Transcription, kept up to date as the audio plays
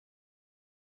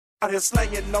Out here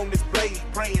slanging on this blade,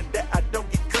 praying that I don't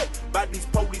get cut by these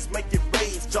police making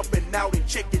raids, jumping out and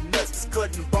checking nuts,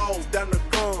 cutting balls down the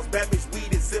guns. Babbage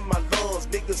weed is in my lungs.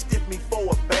 Niggas skip me for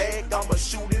a bag. I'ma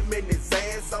shoot him in his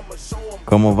ass. I'ma show him.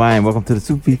 Come on, Vine. Welcome to the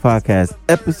Super P Podcast,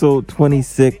 episode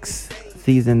 26,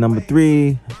 season number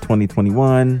 3,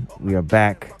 2021. We are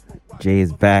back. Jay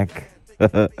is back. He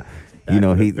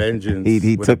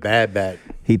took a bad back.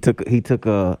 He took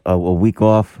a week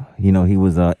off. You know, he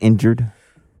was injured.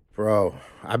 Bro,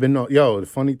 the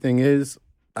funny thing is,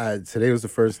 today was the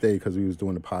first day because we was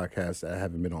doing the podcast. I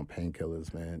haven't been on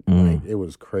painkillers, man. Like, it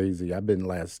was crazy. I've been the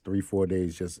last 3-4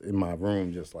 days just in my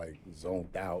room, just like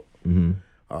zoned out.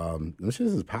 This shit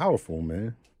is powerful,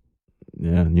 man.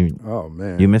 Yeah. Oh,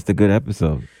 man. You missed a good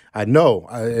episode. I know.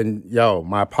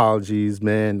 My apologies,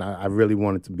 man. I really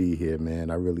wanted to be here, man.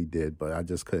 I really did, but I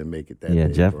just couldn't make it that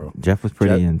day, bro. Jeff was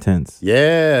pretty intense.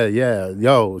 Yeah.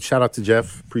 Yo, shout out to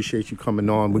Jeff. Appreciate you coming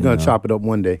on. We're going to chop it up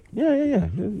one day. Yeah.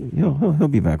 He'll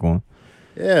be back on.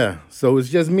 Yeah. So it's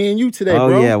just me and you today,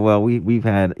 bro. Oh, yeah. Well, we've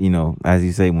had, as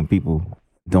you say, when people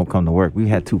don't come to work, we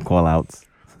had 2 call-outs.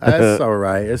 That's all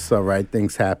right. It's all right.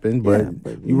 Things happen, but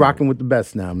you rocking with the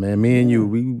best now, man. Me and you,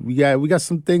 we got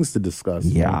some things to discuss.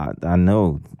 Yeah, I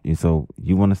know. So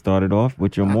you want to start it off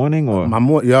with your morning, or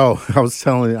I was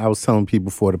telling people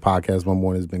before the podcast, my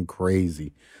morning's been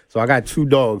crazy. So I got 2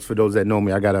 dogs. For those that know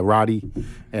me, I got a Rottie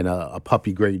and a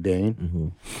puppy Great Dane. Mm-hmm.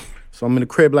 So I'm in the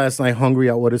crib last night, hungry.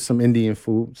 I ordered some Indian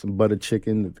food, some butter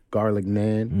chicken, garlic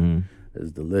naan. It's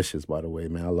delicious, by the way,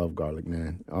 man. I love garlic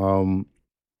naan.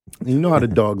 You know how the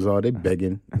dogs are. They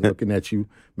begging, looking at you,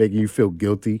 making you feel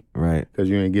guilty. Right. Because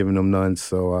you ain't giving them none.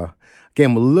 So I gave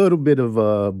them a little bit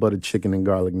of butter chicken and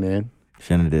garlic naan.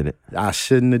 Shouldn't have did it. I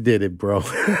shouldn't have did it, bro.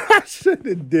 I shouldn't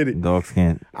have did it. Dogs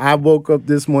can't. I woke up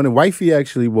this morning. Wifey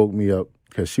actually woke me up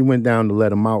because she went down to let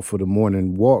them out for the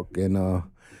morning walk. And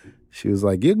she was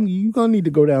like, you're going to need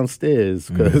to go downstairs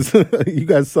because you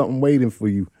got something waiting for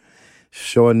you.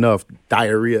 Sure enough,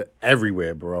 diarrhea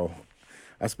everywhere, bro.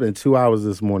 I spent 2 hours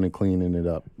this morning cleaning it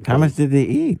up. How much did they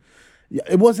eat? Yeah,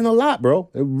 it wasn't a lot, bro.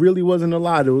 It really wasn't a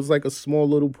lot. It was like a small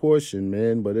little portion,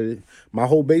 man. But my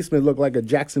whole basement looked like a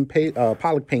Jackson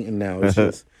Pollock painting now. It's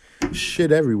just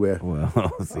shit everywhere.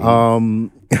 Well, see,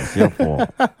 it's your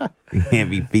fault. You can't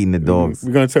be feeding the dogs.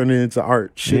 We're going to turn it into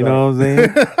art. Shit, you know what I'm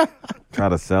saying? Try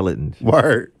to sell it. And shit.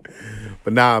 Word.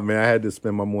 But nah, man, I had to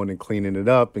spend my morning cleaning it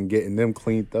up and getting them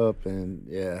cleaned up. And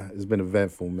yeah, it's been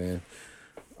eventful, man.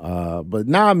 But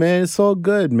nah, man, it's all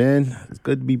good, man. It's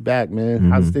good to be back, man.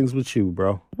 Mm-hmm. How's things with you,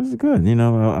 bro? It's good.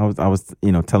 I was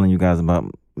telling you guys about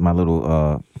my little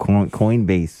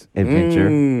Coinbase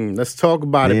adventure. Let's talk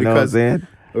about it because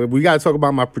we got to talk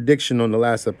about my prediction on the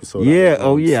last episode. Yeah.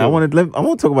 I want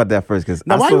to talk about that first because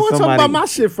why you want to talk about my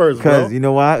shit first, bro? Because you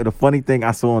know what? The funny thing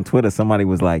I saw on Twitter, somebody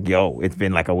was like, "Yo, it's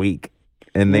been like a week,"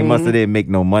 and they must have didn't make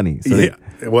no money. So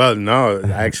well, no,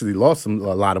 I actually lost a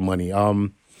lot of money.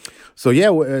 So,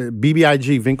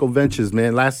 BBIG, Vinco Ventures,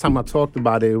 man. Last time I talked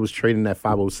about it, it was trading at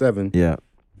 507. Yeah.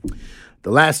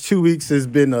 The last 2 weeks has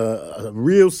been a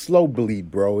real slow bleed,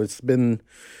 bro. It's been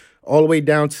all the way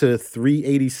down to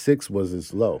 386 was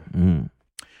its low. Mm-hmm.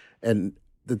 And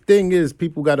the thing is,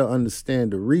 people got to understand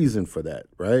the reason for that,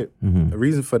 right? Mm-hmm. The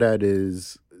reason for that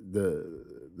is the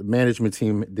management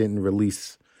team didn't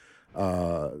release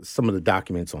some of the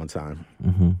documents on time.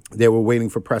 Mm-hmm. They were waiting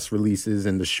for press releases,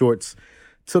 and the shorts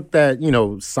took that,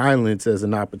 silence as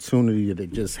an opportunity to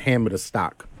just hammer the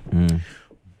stock.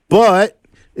 But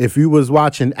if you was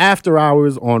watching After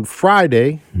Hours on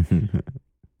Friday,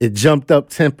 it jumped up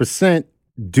 10%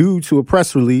 due to a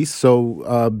press release. So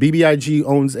BBIG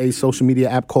owns a social media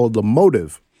app called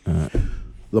Lemotive.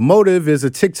 Lemotive is a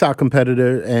TikTok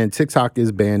competitor, and TikTok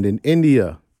is banned in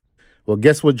India. Well,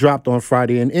 guess what dropped on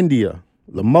Friday in India?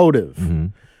 Lemotive. Mm-hmm.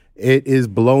 It is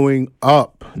blowing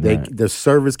up. The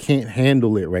servers can't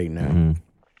handle it right now. Mm-hmm.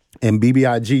 And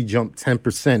BBIG jumped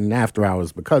 10% in After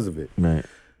Hours because of it. Right.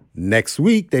 Next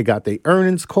week, they got their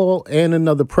earnings call and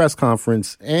another press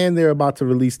conference, and they're about to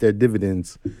release their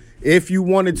dividends. If you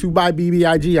wanted to buy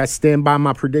BBIG, I stand by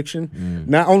my prediction.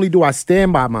 Not only do I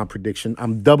stand by my prediction,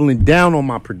 I'm doubling down on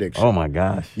my prediction. Oh, my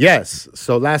gosh. Yes.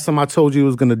 So last time I told you it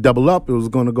was going to double up. It was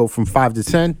going to go from 5 to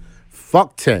 10.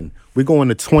 Fuck 10. We're going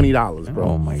to $20,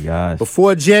 bro. Oh, my gosh.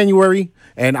 Before January,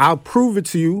 and I'll prove it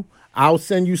to you. I'll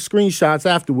send you screenshots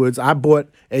afterwards. I bought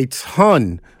a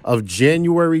ton of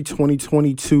January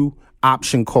 2022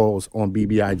 option calls on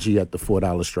BBIG at the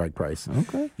 $4 strike price.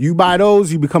 Okay. You buy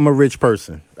those, you become a rich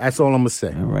person. That's all I'm gonna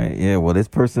say. All right. Yeah. Well, this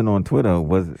person on Twitter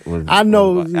was. I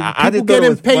know. I just get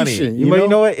impatient. Funny, you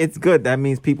know what? It's good. That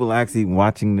means people are actually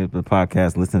watching the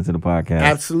podcast, listening to the podcast.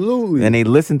 Absolutely. And they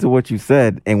listened to what you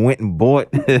said and went and bought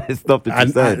stuff that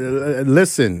you said.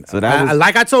 Listen. So that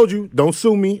like I told you, don't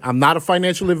sue me. I'm not a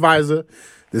financial advisor.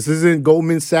 This isn't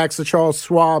Goldman Sachs or Charles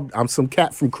Schwab. I'm some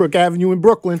cat from Crook Avenue in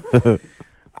Brooklyn.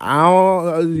 I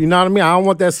don't, you know what I mean? I don't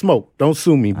want that smoke. Don't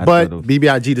sue me. But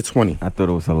BBIG to 20. I thought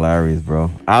it was hilarious,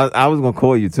 bro. I was gonna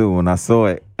call you too when I saw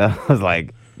it. I was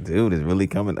like, dude, it's really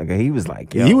coming. Like, he was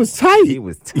like, yo, he was tight. He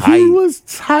was tight. He was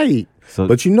tight. So,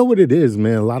 but you know what it is,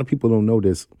 man. A lot of people don't know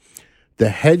this. The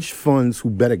hedge funds who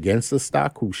bet against a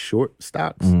stock, who short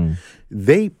stocks,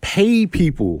 they pay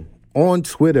people on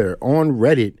Twitter, on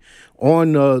Reddit,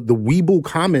 on the Weeble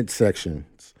comment sections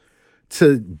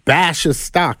to bash a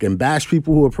stock and bash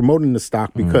people who are promoting the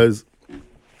stock because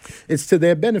it's to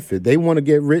their benefit. They want to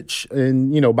get rich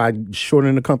and, by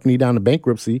shorting the company down to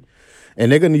bankruptcy. And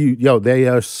they're going to use, they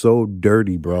are so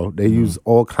dirty, bro. They use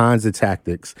all kinds of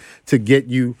tactics to get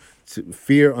you to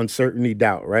fear, uncertainty,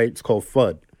 doubt, right? It's called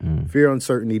FUD. Fear,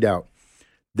 uncertainty, doubt.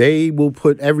 They will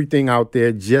put everything out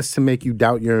there just to make you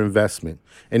doubt your investment.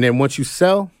 And then once you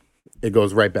sell, it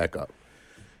goes right back up.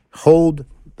 Hold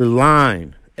the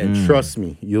line and trust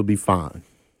me, you'll be fine.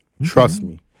 Trust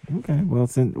me. Okay. Well,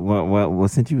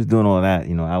 since you was doing all that,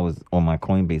 I was on my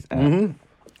Coinbase app.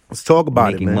 Let's talk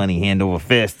about making it, man. money hand over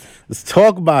fist. Let's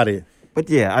talk about it. But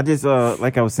yeah, I just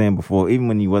like I was saying before, even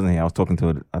when you wasn't here, I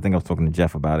think I was talking to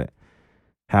Jeff about it.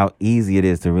 How easy it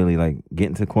is to really get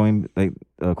into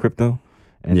crypto.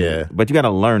 And, but you got to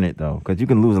learn it though, because you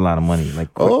can lose a lot of money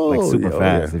super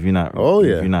fast if you're not.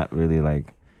 If you're not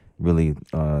really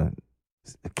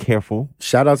careful.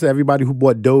 Shout out to everybody who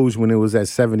bought Doge when it was at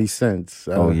 70 cents.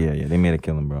 Yeah, they made a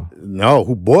killing, bro. No,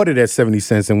 who bought it at 70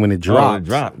 cents and when it dropped. It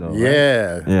dropped though.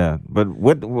 Yeah, right? Yeah. But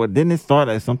what didn't it start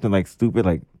as something like stupid,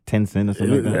 like 10 cents or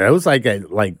something like that? It was like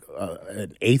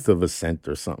an eighth of a cent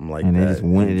or something like and that.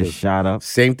 And it just shot up.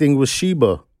 Same thing with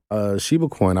Shiba. Shiba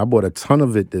coin. I bought a ton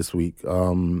of it this week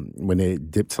when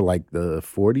it dipped to the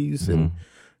 40s and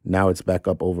now it's back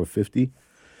up over 50.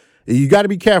 You got to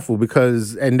be careful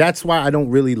and that's why I don't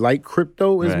really like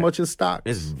crypto as much as stocks.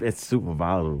 It's super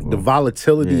volatile. Bro. The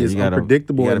volatility is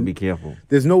unpredictable. You got to be careful.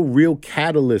 There's no real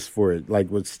catalyst for it. Like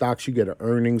with stocks, you get an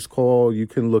earnings call. You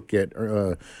can look at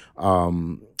the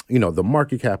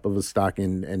market cap of a stock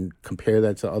and compare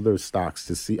that to other stocks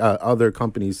to see other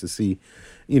companies to see,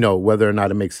 whether or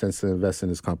not it makes sense to invest in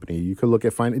this company. You could look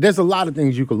at there's a lot of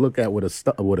things you could look at with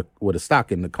a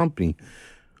stock in the company.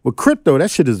 With crypto,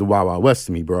 that shit is the Wild Wild West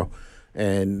to me, bro.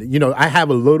 And, I have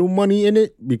a little money in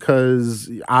it because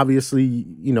obviously,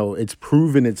 it's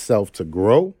proven itself to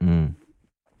grow.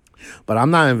 But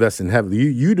I'm not investing heavily.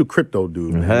 You the crypto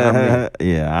dude, man.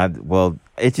 Yeah.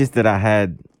 It's just that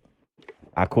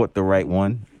I caught the right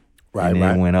one. Right, and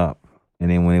then it went up. And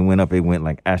then when it went up, it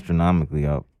went astronomically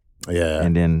up. Yeah.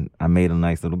 And then I made a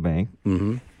nice little bank.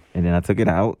 And then I took it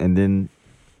out and then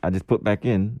I just put back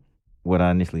in what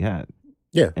I initially had.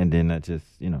 Yeah. And then I just,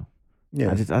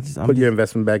 Yeah. I just put your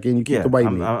investment back in. You keep the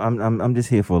white meat. I'm just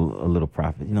here for a little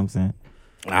profit. You know what I'm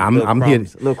saying? I'm here.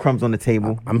 Little crumbs on the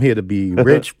table. I'm here to be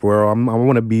rich, bro. I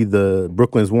want to be the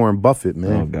Brooklyn's Warren Buffett,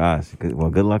 man. Oh gosh. Well,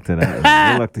 good luck to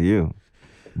that. Good luck to you.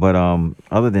 But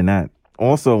other than that,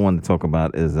 also I wanted to talk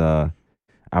about is our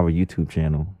YouTube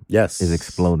channel. Yes, is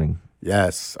exploding.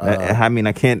 Yes. I mean,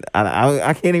 I can't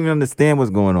even understand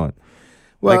what's going on.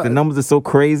 Well, the numbers are so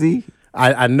crazy.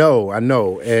 I know,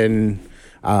 and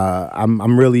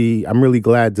I'm really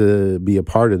glad to be a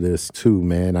part of this too,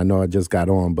 man. I know I just got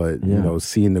on, but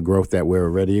seeing the growth that we're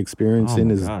already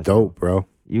experiencing is dope, bro.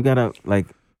 You gotta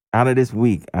out of this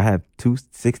week, I have 2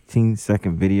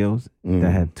 16-second videos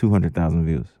that had 200,000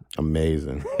 views.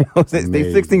 Amazing.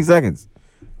 They 16 seconds.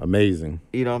 Amazing.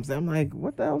 You know what I'm saying? I'm like,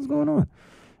 what the hell's going on?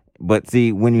 But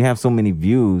see, when you have so many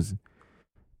views,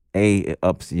 it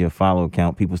ups your follow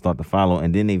count. People start to follow,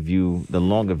 and then they view the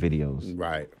longer videos.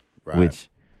 Right. Which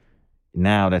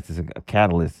now that's just a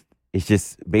catalyst. It's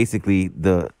just basically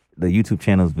the YouTube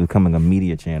channel is becoming a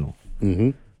media channel.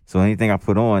 So anything I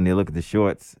put on, they look at the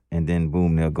shorts, and then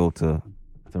boom, they'll go to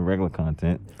regular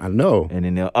content. I know. And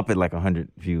then they'll up it 100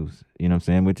 views. You know what I'm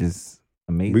saying? Which is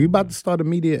amazing. We about to start a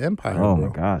media empire. Oh, bro.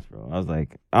 My gosh, bro. I was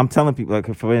like, I'm telling people,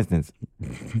 for instance,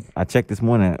 I checked this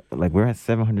morning, we're at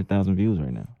 700,000 views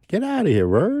right now. Get out of here,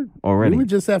 word. Already. We were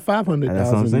just at 500,000.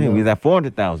 That's what I'm saying. We was at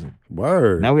 400,000.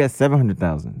 Word. Now we at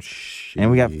 700,000.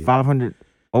 And we got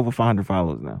over 500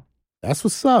 followers now. That's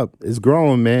what's up. It's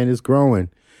growing, man. It's growing.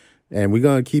 And we're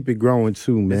gonna keep it growing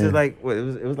too, man. This is like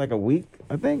it was like a week,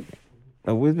 I think.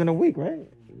 It's been a week, right?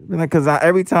 Because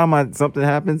every time something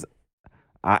happens,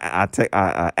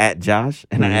 I at Josh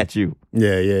and I at you.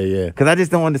 Yeah. Because I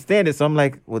just don't understand it. So I'm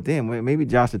like, well, damn, maybe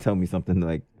Josh should tell me something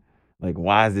like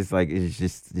why is this like it's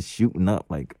just shooting up?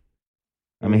 Like,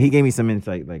 I mean, he gave me some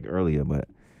insight like earlier, but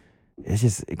it's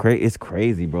just crazy. It's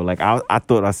crazy, bro. Like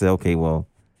I said, okay, well,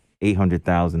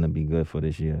 800,000 to be good for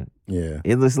this year. Yeah,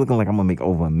 it's looking like I'm gonna make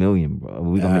over $1 million, bro.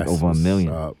 We're gonna make over $1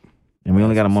 million, and we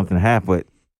only got a month and a half. But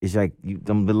it's like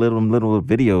them little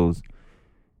videos.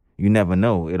 You never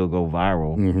know, it'll go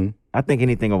viral. Mm-hmm. I think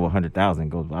anything over 100,000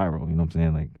 goes viral. You know what I'm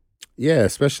saying? Like, yeah,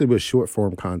 especially with short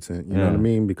form content. You know what I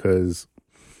mean? Because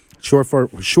short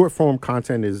form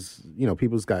content is,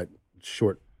 people's got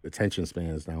short attention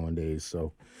spans nowadays.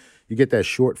 So you get that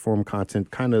short form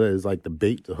content kind of is like the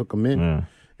bait to hook them in. Yeah.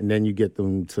 And then you get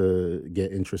them to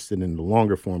get interested in the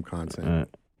longer form content.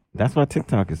 That's why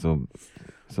TikTok is so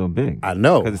big. I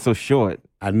know. Because it's so short.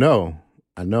 I know.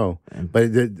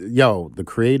 But the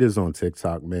creators on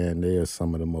TikTok, man, they are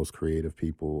some of the most creative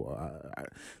people.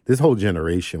 This whole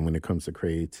generation, when it comes to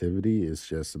creativity, is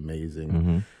just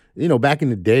amazing. Mm-hmm. Back in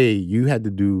the day, you had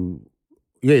to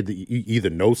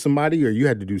either know somebody or you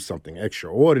had to do something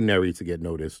extraordinary to get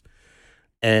noticed.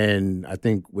 And I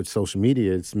think with social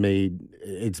media,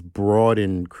 it's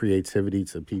broadened creativity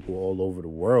to people all over the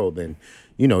world. And,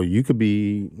 you could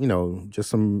be, just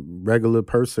some regular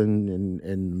person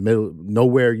in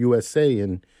nowhere USA.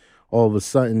 And all of a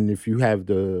sudden, if you have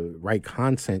the right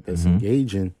content that's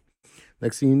engaging,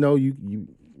 next thing you know,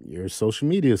 you're a social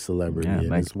media celebrity. Yeah,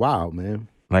 and it's wild, man.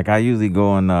 Like I usually go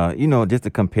on, just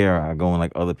to compare, I go on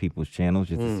like other people's channels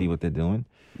just to see what they're doing.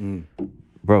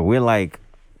 Bro, we're like,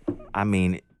 I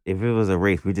mean, if it was a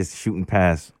race, we're just shooting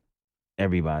past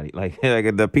everybody. Like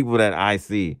the people that I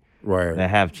see that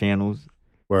have channels,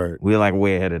 we're like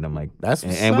way ahead of them. Like that's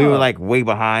and we were like way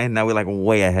behind. Now we're like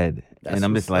way ahead. And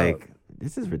I'm just like,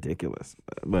 this is ridiculous.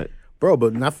 But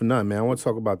not for nothing, man. I want to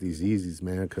talk about these Yeezys,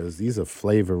 man, because these are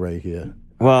flavor right here.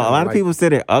 Well, a lot of people say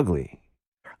they're ugly.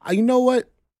 You know what?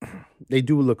 They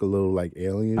do look a little like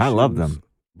alien I shoes, love them.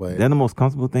 But they're the most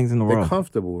comfortable things in the world. They're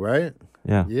comfortable, right?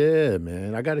 Yeah. Yeah,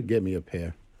 man. I got to get me a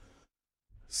pair.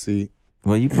 See?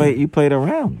 Well, you played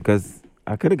around because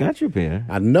I could have got you a pair.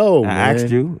 I know, man. I asked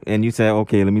you, and you said,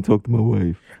 okay, let me talk to my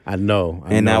wife. I know.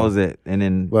 That was it. And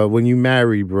then, well, when you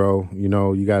marry, bro,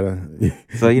 you gotta.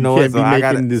 So you know what? So I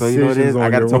got. So you know what it is?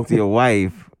 I got to talk to your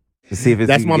wife to see if it's.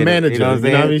 That's my manager. You know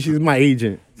what I mean? She's my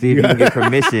agent. See if you can get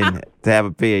permission to have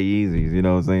a pair of Yeezys. You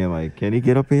know what I'm saying? Like, can he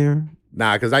get a pair?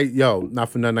 Nah, because not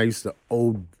for nothing, I used to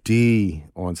OD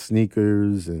on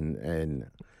sneakers and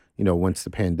once the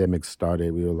pandemic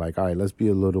started, we were like, all right, let's be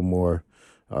a little more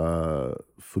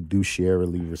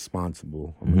fiduciarily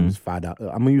responsible. I'm gonna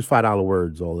use $5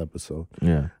 words all episode.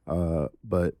 Yeah.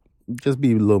 But just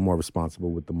be a little more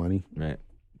responsible with the money. Right.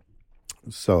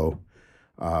 So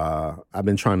I've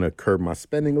been trying to curb my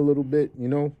spending a little bit,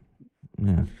 Yeah.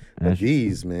 But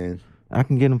these, man. I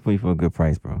can get them for you for a good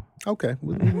price, bro. Okay.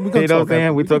 We're you know what I'm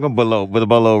saying? We're talking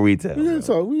below retail. We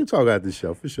can talk at the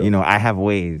show for sure. I have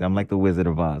ways. I'm like the Wizard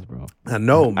of Oz, bro. I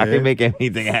know, man. I can make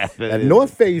anything happen. That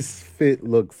North Face fit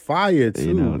look fire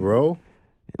too, bro.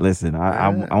 Listen, I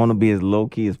want to be as low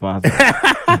key as possible.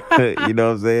 You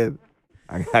know what I'm saying?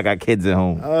 I got kids at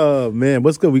home. Oh man,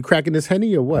 what's good? We cracking this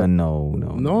Henny or what?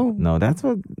 No. That's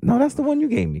the one you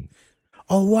gave me.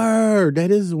 Oh word, that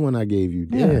is the one I gave you.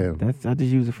 Damn, yeah, I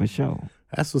just use it for show.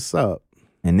 That's what's up.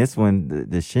 And this one,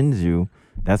 the Shinju,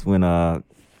 that's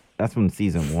when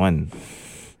season 1.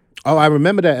 Oh, I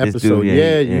remember that episode.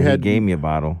 He gave me a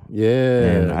bottle. Yeah,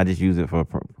 and I just use it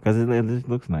because it just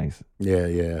looks nice.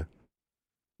 Yeah,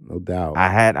 no doubt.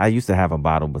 I used to have a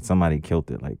bottle, but somebody killed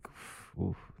it. Like,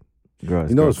 oof. Girl,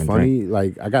 it's funny? Drink.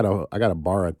 Like I got a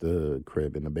bar at the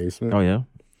crib in the basement. Oh yeah.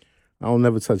 I don't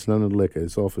never touch none of the liquor.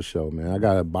 It's all for show, man. I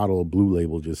got a bottle of Blue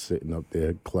Label just sitting up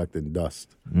there collecting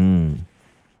dust.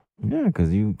 Yeah,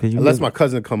 because you unless my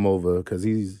cousin come over because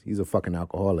he's a fucking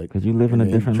alcoholic. Because you live in a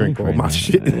different life all my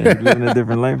shit. Yeah, you live in a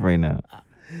different life right now.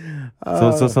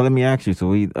 So let me ask you. So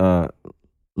we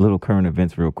little current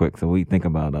events real quick. So we think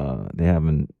about they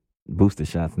having booster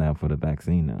shots now for the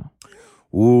vaccine now.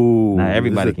 Ooh, now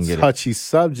everybody can get it. Touchy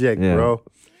subject, bro.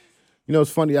 It's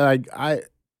funny.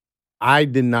 I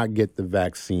did not get the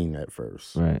vaccine at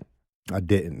first. Right. I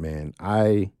didn't, man.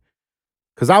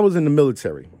 Because I was in the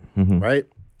military, right?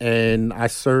 And I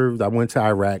served. I went to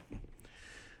Iraq.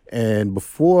 And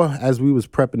as we was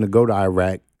prepping to go to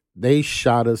Iraq, they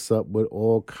shot us up with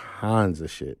all kinds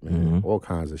of shit, man. All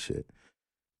kinds of shit.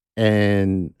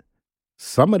 And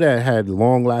some of that had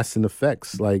long-lasting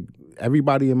effects. Like,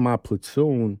 everybody in my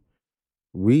platoon,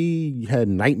 we had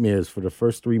nightmares for the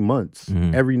first 3 months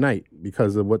every night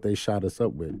because of what they shot us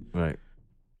up with. Right.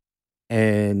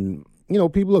 And,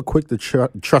 people are quick to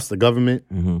trust the government.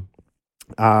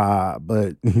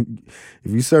 But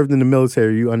if you served in the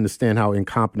military, you understand how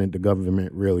incompetent the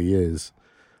government really is.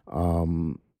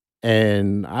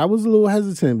 And I was a little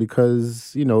hesitant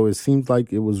because, it seemed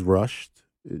like it was rushed.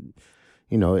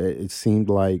 It seemed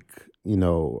like,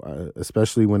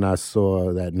 especially when I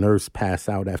saw that nurse pass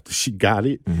out after she got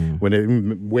it,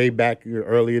 way back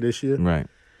earlier this year. Right.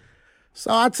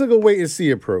 So I took a wait and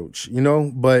see approach,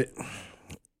 but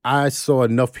I saw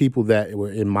enough people that were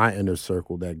in my inner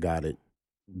circle that got it,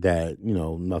 that,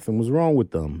 nothing was wrong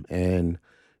with them. And,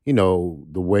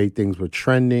 the way things were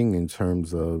trending in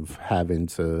terms of having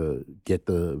to get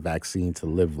the vaccine to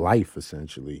live life,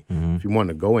 essentially. If you want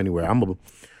to go anywhere, I'm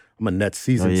a Nets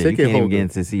season ticket holder. You can't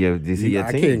get to see your team.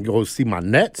 I can't go see my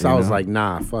Nets. I was like,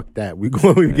 nah, fuck that. We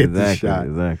going to get this shot.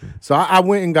 Exactly. So I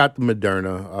went and got the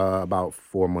Moderna about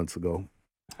 4 months ago,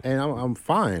 and I'm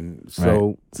fine. So,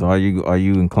 right. So are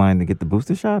you inclined to get the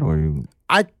booster shot, or are you?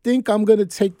 I think I'm gonna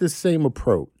take the same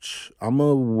approach. I'm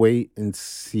gonna wait and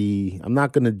see. I'm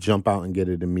not gonna jump out and get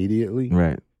it immediately.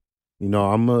 Right.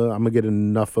 I'm gonna get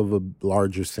enough of a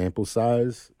larger sample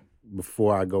size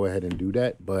before I go ahead and do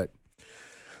that. But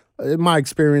in my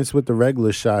experience with the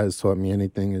regular shot has taught me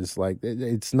anything is like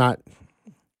it's not.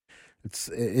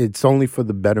 It's only for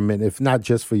the betterment, if not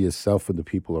just for yourself, for the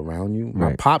people around you.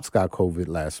 My pops got COVID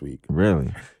last week.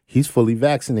 Really? He's fully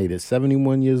vaccinated,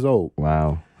 71 years old.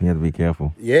 Wow. You have to be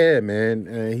careful. Yeah, man.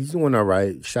 He's doing all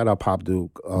right. Shout out Pop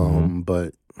Duke.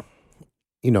 But,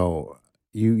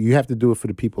 you have to do it for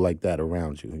the people like that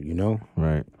around you,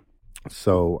 Right.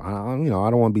 So, I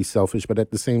don't want to be selfish, but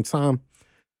at the same time,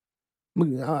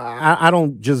 I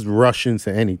don't just rush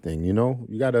into anything,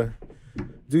 You got to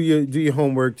do your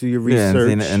homework, do your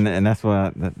research. Yeah, and that's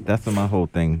why that's what my whole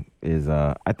thing is.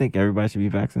 I think everybody should be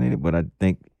vaccinated, but I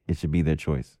think it should be their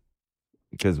choice.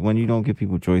 Because when you don't give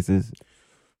people choices,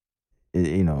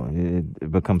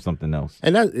 it becomes something else.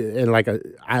 And I'm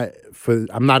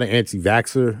not an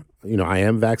anti-vaxxer. I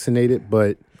am vaccinated,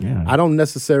 but I don't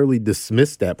necessarily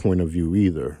dismiss that point of view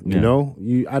either.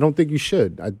 I don't think you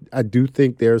should. I do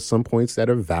think there are some points that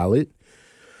are valid.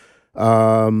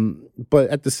 But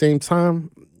at the same time,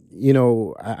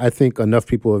 I think enough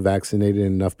people are vaccinated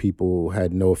and enough people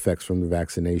had no effects from the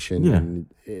vaccination. Yeah. And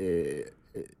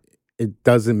it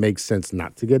doesn't make sense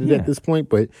not to get it at this point,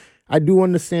 but I do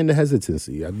understand the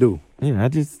hesitancy. I do. Yeah, I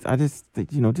just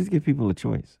think, just give people a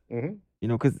choice.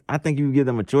 Because I think you give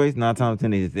them a choice, 9 times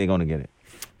 10 they're going to get it.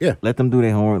 Yeah. Let them do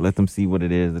their homework. Let them see what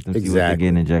it is. Let them see what they're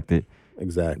getting injected.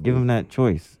 Exactly. Give them that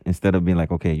choice instead of being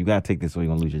like, okay, you got to take this or you're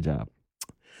going to lose your job.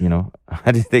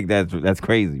 I just think that's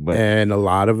crazy. And a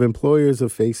lot of employers are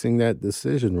facing that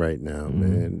decision right now,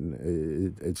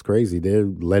 man. It's crazy. They're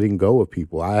letting go of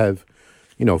people. I have,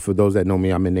 for those that know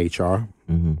me, I'm in HR.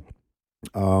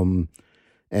 And,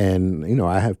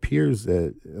 I have peers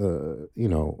that,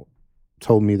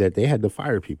 told me that they had to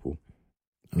fire people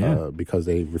because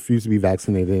they refused to be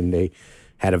vaccinated and they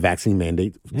had a vaccine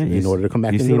mandate in order to come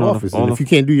back into the office. And if you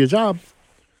can't do your job.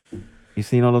 You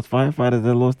seen all those firefighters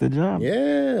that lost their job?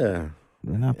 Yeah.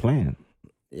 They're not playing.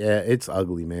 Yeah, it's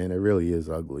ugly, man. It really is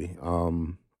ugly.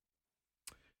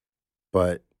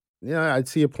 But, I'd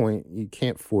see a point. You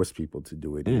can't force people to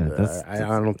do it either.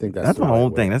 I don't think that's my whole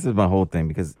thing. That's just my whole thing.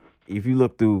 Because if you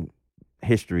look through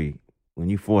history, when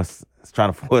you try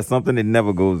to force something, it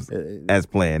never goes as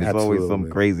planned. It's always some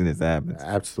craziness happens.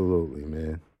 Absolutely,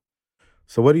 man.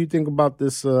 So what do you think about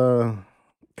this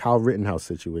Kyle Rittenhouse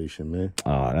situation, man?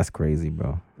 Oh, that's crazy,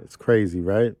 bro. It's crazy,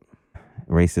 right?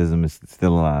 Racism is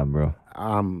still alive, bro.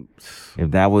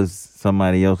 If that was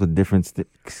somebody else with different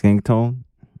skin tone,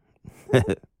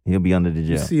 he'll be under the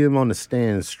jail. You see him on the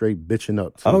stand straight bitching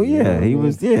up. Too, oh, yeah. He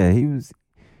was.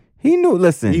 He knew,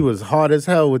 listen. He was hard as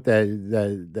hell with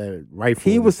that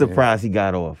rifle. He was surprised he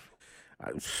got off.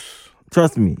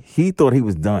 Trust me. He thought he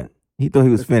was done. He thought he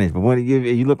was finished. But when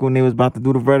you look when they was about to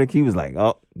do the verdict, he was like,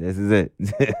 oh, this is it.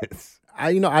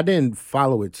 I didn't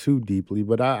follow it too deeply,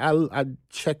 but I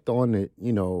checked on it,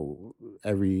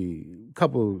 every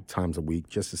couple times a week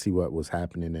just to see what was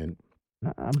happening. And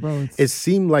bro, it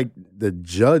seemed like the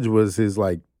judge was his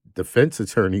defense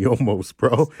attorney almost,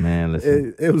 bro. Man,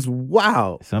 listen. It was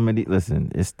wild.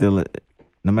 It's still,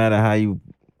 no matter how you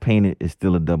paint it, it's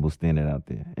still a double standard out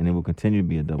there. And it will continue to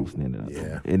be a double standard out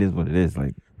there. It is what it is.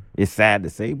 It's sad to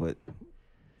say, but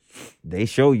they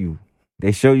show you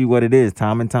what it is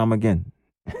time and time again.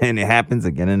 And it happens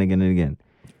again and again and again.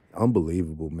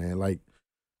 Unbelievable, man.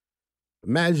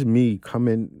 Imagine me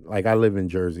coming, like I live in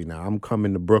Jersey now. I'm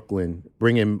coming to Brooklyn,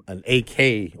 bringing an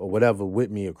AK or whatever with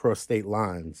me across state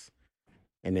lines,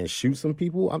 and then shoot some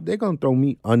people. They're gonna throw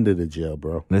me under the jail,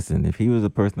 bro. Listen, if he was a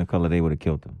person of color, they would have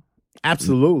killed him.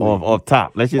 Absolutely. Off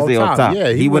top. Let's just say off top.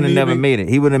 Yeah, he would have never made it.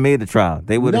 He would have made the trial.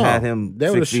 They would have had him. They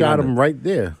would have shot him right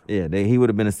there. Yeah, he would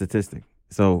have been a statistic.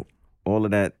 So all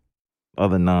of that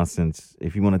other nonsense,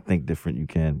 if you want to think different, you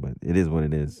can, but it is what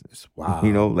it is. It's wild.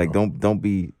 You know, like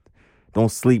don't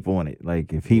sleep on it.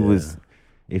 Like if he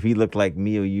looked like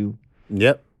me or you,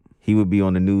 yep, he would be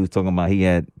on the news talking about he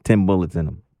had 10 bullets in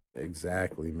him.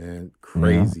 Exactly, man.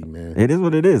 Crazy, man. It is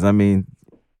what it is. I mean,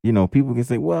 you know, people can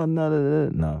say, well,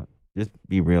 no. Just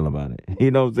be real about it.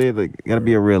 You know what I'm saying? Like, you gotta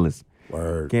be a realist.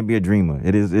 Word. Can't be a dreamer.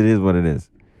 It is what it is.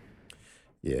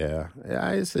 Yeah,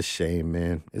 it's a shame,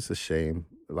 man. It's a shame.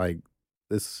 Like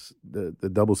the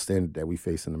double standard that we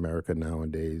face in America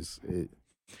nowadays.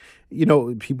 You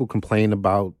know, people complain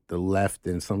about the left,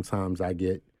 and sometimes I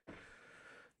get,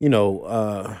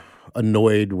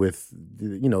 annoyed with,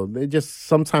 they just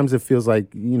sometimes it feels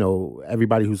like,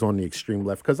 everybody who's on the extreme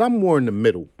left, because I'm more in the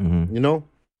middle,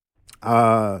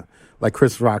 like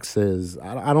Chris Rock says,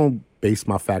 I don't base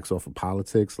my facts off of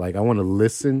politics. Like, I want to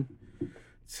listen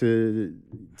to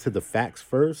the facts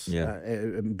first. Yeah.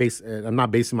 I'm not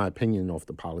basing my opinion off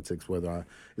the politics.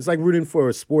 It's like rooting for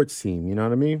a sports team. You know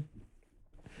what I mean?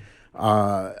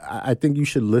 I think you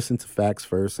should listen to facts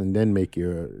first and then make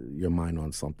your mind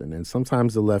on something. And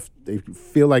sometimes the left, they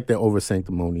feel like they're over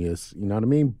sanctimonious. You know what I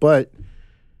mean? But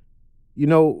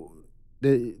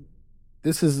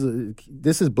this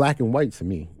is black and white to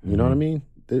me. You know what I mean?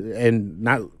 And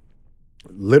not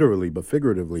literally, but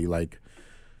figuratively. Like,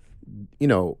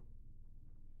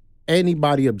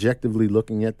 anybody objectively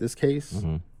looking at this case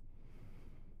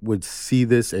would see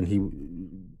this, and he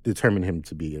determine him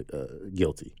to be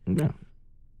guilty. Yeah.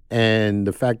 And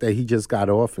the fact that he just got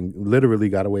off and literally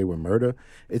got away with murder,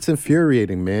 it's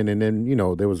infuriating, man. And then,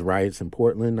 there was riots in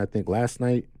Portland, I think, last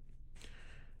night.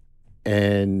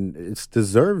 And it's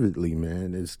deservedly,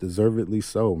 man. It's deservedly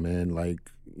so, man.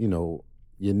 Like, you're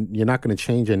not going to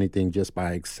change anything just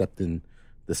by accepting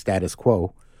the status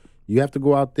quo. You have to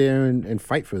go out there and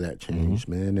fight for that change,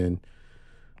 man. And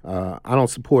I don't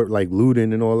support, like,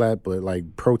 looting and all that, but,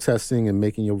 like, protesting and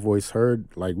making your voice heard,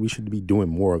 like, we should be doing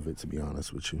more of it, to be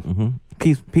honest with you.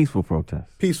 Peaceful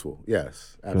protest. Peaceful,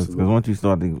 yes, absolutely. Because once you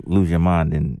start to lose your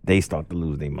mind, then they start to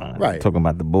lose their mind. Right. Talking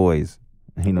about the boys.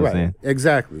 You know what I'm saying?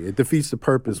 Exactly. It defeats the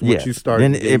purpose once you start.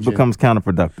 Then it becomes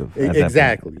counterproductive.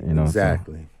 Exactly.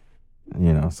 Exactly.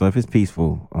 So if it's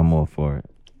peaceful, I'm all for it.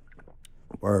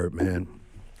 Word, man.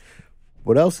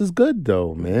 What else is good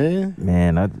though, man?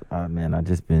 Man, I've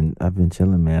been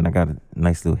chilling, man. I got a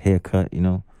nice little haircut,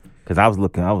 because I was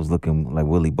looking like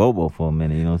Willie Bobo for a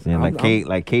minute, you know what I'm saying?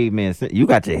 Like caveman. You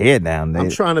got your hair down there. I'm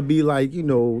trying to be like,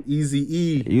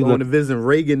 Eazy-E going to visit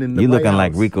Reagan in the You White looking House.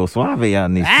 like Rico Suave out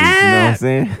in these streets, you know what I'm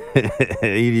saying?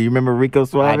 You remember Rico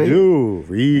Suave? I do.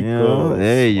 Rico.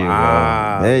 There you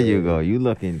go. There you go. You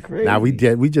looking crazy. Now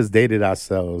we just dated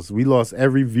ourselves. We lost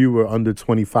every viewer under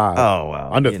 25. Oh, wow.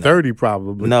 Under 30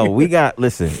 probably. No,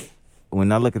 listen,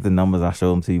 when I look at the numbers, I'll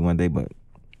show them to you one day, but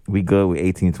we good with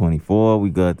 18-24. We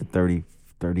good to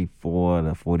 34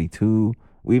 to 42.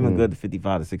 We even good to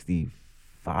 55 to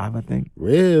 65, I think.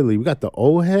 Really? We got the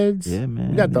old heads? Yeah, man.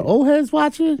 We got the old heads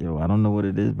watching? Yo, I don't know what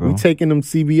it is, bro. We taking them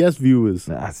CBS viewers.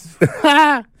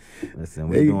 Listen,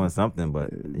 we're doing something,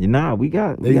 but we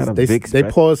got a big They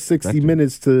paused 60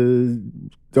 minutes to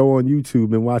go on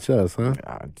YouTube and watch us, huh?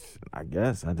 I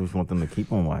guess. I just want them to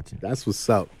keep on watching. That's what's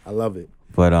up. I love it.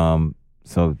 But,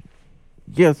 so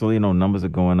numbers are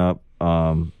going up.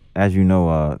 As you know,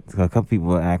 a couple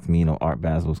people asked me, Art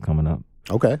Basel's coming up.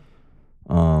 Okay.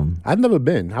 I've never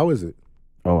been. How is it?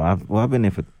 Oh, I've been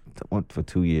there for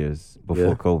 2 years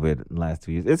before COVID. The last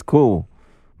 2 years, it's cool,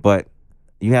 but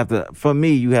you have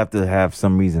to have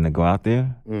some reason to go out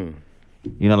there.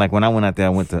 Like when I went out there, I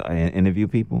went to interview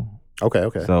people. Okay.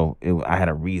 So I had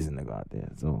a reason to go out there.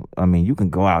 So I mean, you can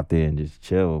go out there and just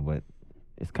chill, but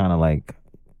it's kind of like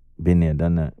been there,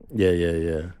 done that. Yeah.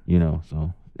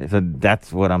 So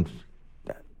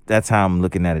that's how I'm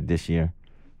looking at it this year,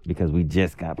 because we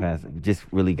just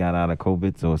really got out of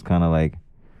COVID. So it's kind of like,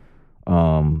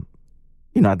 I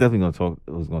definitely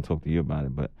was gonna talk to you about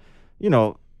it, but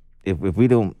if we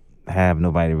don't have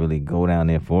nobody to really go down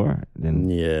there for, then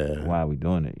why are we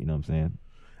doing it? You know what I'm saying?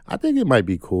 I think it might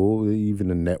be cool, even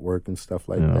the network and stuff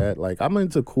like that. Like, I'm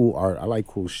into cool art. I like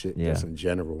cool shit just in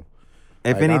general.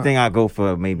 If anything, I go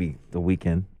for maybe the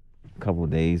weekend, a couple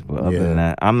of days. But other than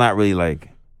that, I'm not really like,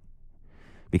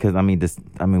 because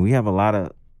we have a lot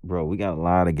of bro, we got a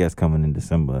lot of guests coming in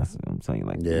December. That's what I'm saying.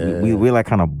 Like, we're like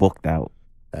kind of booked out.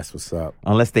 That's what's up.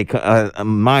 Unless they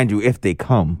mind you, if they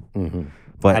come. Mm-hmm.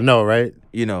 But I know, right?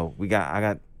 I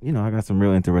got some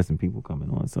real interesting people coming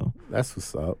on. So that's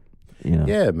what's up.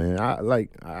 Yeah, man.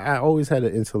 I always had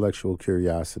an intellectual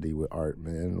curiosity with art,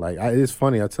 man. Like, it's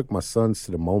funny. I took my sons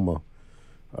to the MoMA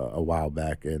a while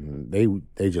back, and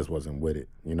they just wasn't with it.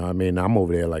 You know what I mean? I'm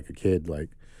over there like a kid, like,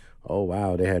 oh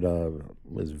wow, they had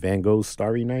was Van Gogh's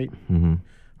Starry Night. Mm-hmm.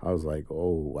 I was like,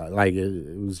 oh, like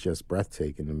it was just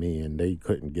breathtaking to me, and they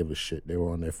couldn't give a shit. They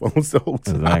were on their phones the whole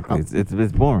time. Exactly,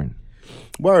 it's boring.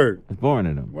 Word, it's boring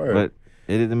to them. Word, but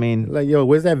it is. I mean, like, yo,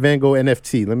 where's that Van Gogh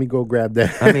NFT? Let me go grab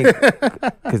that. I mean,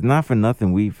 because not for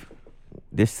nothing,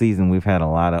 this season we've had a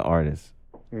lot of artists.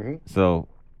 Mm-hmm. So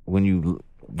when you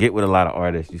get with a lot of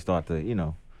artists, you start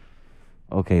to,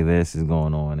 okay, this is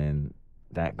going on and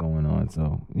that going on.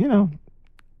 So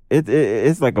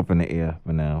it's like up in the air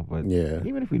for now. But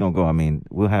even if we don't go, I mean,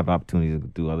 we'll have opportunities to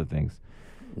do other things.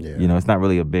 Yeah, it's not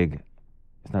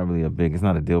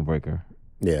a deal breaker.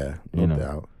 Yeah, no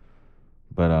doubt.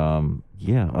 But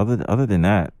other than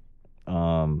that,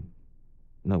 no,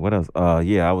 what else? I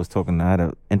had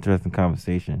an interesting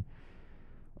conversation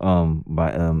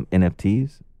by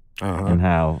NFTs. And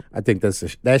how I think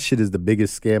that shit is the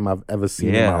biggest scam I've ever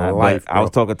seen in my life. I was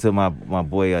talking to my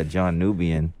boy John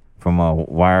Nubian from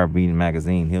Wire Beating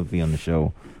Magazine. He'll be on the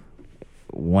show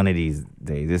one of these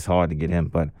days. It's hard to get him,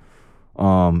 but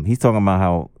he's talking about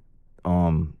how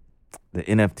the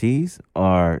NFTs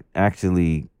are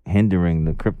actually hindering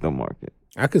the crypto market.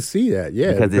 I could see that,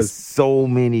 yeah, because there's so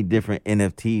many different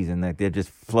NFTs and like they're just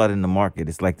flooding the market.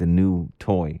 It's like the new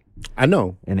toy. I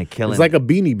know, and they're killing. It's like a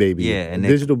Beanie Baby, and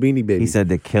digital Beanie Baby. He said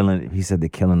they're killing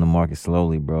the market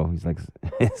slowly, bro. He's like,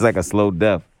 it's like a slow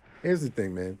death. Here's the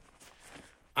thing, man.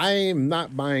 I am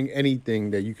not buying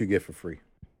anything that you could get for free.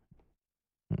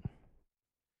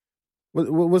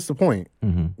 What's the point?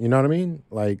 Mm-hmm. You know what I mean?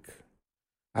 Like,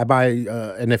 I buy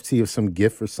an NFT of some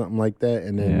gift or something like that,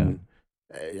 and then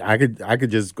I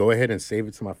could just go ahead and save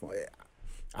it to my phone.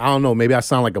 I don't know. Maybe I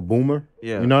sound like a boomer.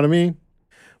 Yeah, you know what I mean?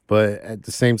 But at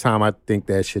the same time, I think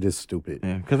that shit is stupid.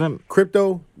 Yeah, because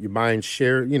crypto, you're buying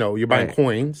you're buying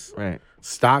coins. Right.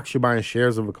 Stocks, you're buying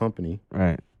shares of a company.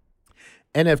 Right.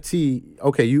 NFT,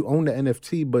 okay, you own the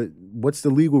NFT, but what's the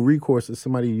legal recourse if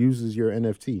somebody uses your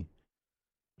NFT?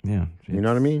 Yeah. You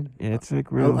know what I mean? Yeah, it's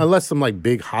like real. Unless some like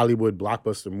big Hollywood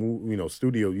blockbuster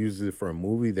studio uses it for a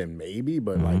movie, then maybe.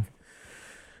 But like,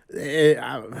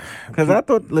 because I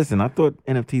thought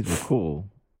NFTs were cool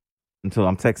until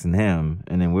I'm texting him,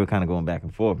 and then we're kind of going back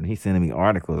and forth, and he's sending me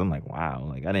articles. I'm like, wow,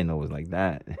 like I didn't know it was like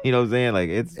that. You know what I'm saying? Like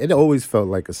it always felt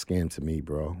like a scam to me,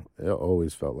 bro. It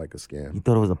always felt like a scam. You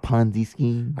thought it was a Ponzi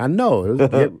scheme? I know. It was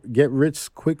a get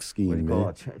rich quick scheme, what do you man. call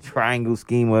it? Triangle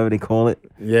scheme, whatever they call it.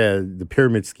 Yeah, the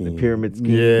pyramid scheme.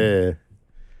 Yeah,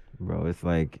 bro. It's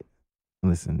like,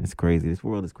 listen, it's crazy. This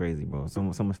world is crazy, bro. So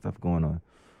much stuff going on.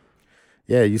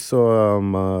 Yeah, you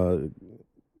saw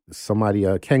somebody,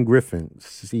 Ken Griffin,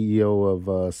 CEO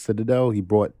of Citadel, he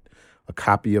brought a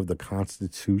copy of the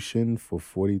Constitution for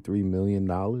 $43 million.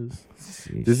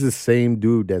 Jeez. This is the same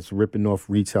dude that's ripping off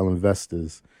retail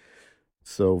investors.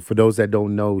 So for those that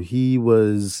don't know, he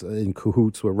was in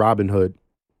cahoots with Robinhood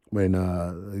when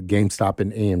GameStop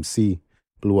and AMC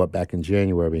blew up back in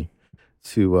January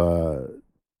to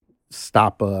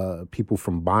stop people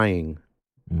from buying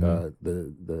the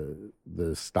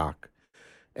stock.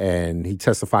 And he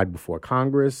testified before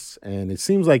Congress, and it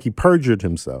seems like he perjured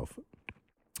himself.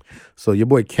 So your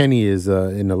boy Kenny is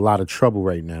in a lot of trouble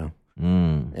right now.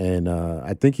 And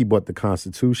I think he bought the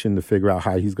Constitution to figure out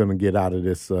how he's going to get out of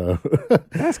this.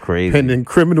 That's crazy. Pending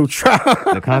criminal trial.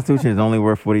 The Constitution is only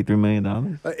worth $43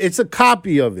 million? It's a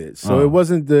copy of it. So it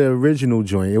wasn't the original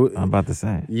joint. I'm about to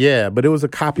say. Yeah, but it was a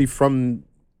copy from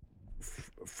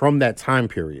that time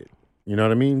period. You know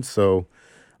what I mean? So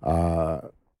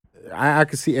I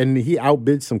could see, and he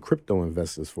outbid some crypto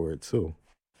investors for it too.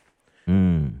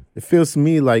 It feels to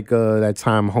me like that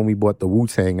time homie bought the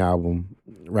Wu-Tang album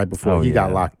right before he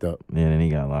got locked up. Yeah, then he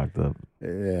got locked up.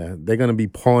 Yeah, they're gonna be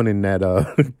pawning that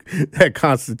that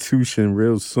Constitution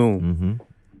real soon.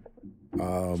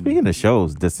 Speaking of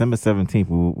shows, December 17th,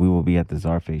 we will be at the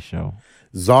Czarface show.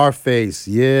 Czarface,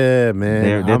 yeah,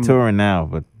 man. They're touring now,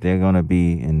 but they're gonna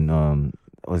be in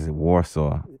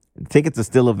Warsaw. Tickets are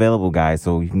still available, guys,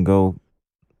 so you can go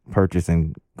purchase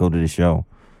and go to the show.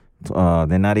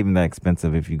 They're not even that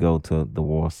expensive if you go to the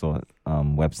Warsaw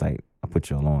website. I'll put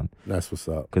you all on. That's what's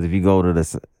up. Because if you go to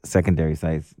the secondary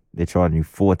sites, they're charging you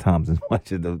 4 times as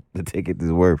much as the ticket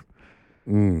is worth.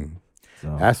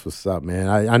 So that's what's up, man.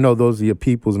 I know those are your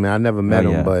peoples, man. I never met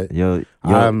them, but you'll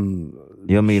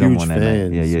meet them on that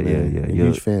night. Yeah.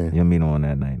 Huge fan. You'll meet them on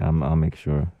that night. I'll make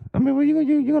sure. I mean, well,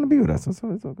 you're gonna be with us,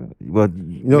 so it's okay. Well,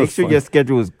 make sure your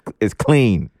schedule is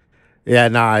clean. Yeah,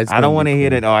 nah. I don't want to hear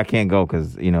that. Oh, I can't go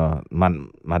because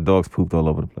my dog's pooped all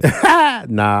over the place.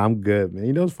 Nah, I'm good, man.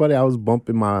 You know what's funny? I was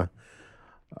bumping my.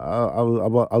 I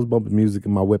was bumping music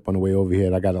in my whip on the way over here.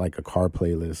 And I got like a car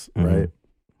playlist, right?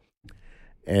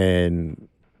 And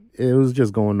it was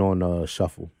just going on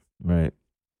shuffle, right?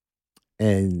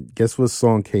 And guess what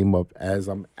song came up as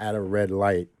I'm at a red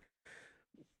light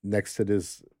next to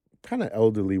this kind of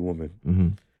elderly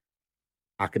woman,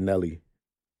 Akinelli.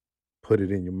 Put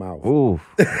it in your mouth. Ooh.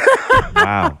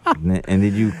 Wow. And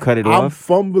did you cut it off? I'm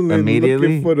fumbling immediately?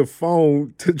 Looking for the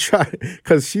phone to try,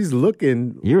 because she's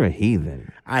looking. You're a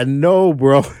heathen. I know,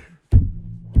 bro.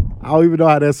 I don't even know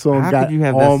how that song got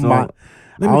on my. I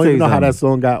don't even know how that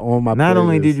song got on my. Not playlist.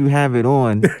 only did you have it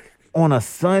on a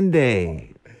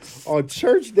Sunday, on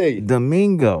church day,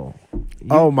 Domingo.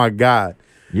 Oh my God.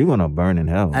 You're gonna burn in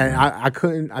hell. And I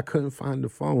couldn't find the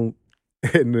phone.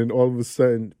 And then all of a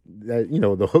sudden,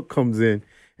 the hook comes in,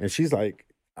 and she's like,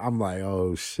 I'm like,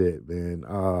 oh shit, man.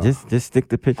 Just stick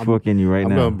the pitchfork in you now. I'm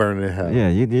gonna burn in hell. Yeah,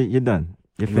 you're done.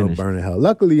 You're finished. Gonna burn in hell.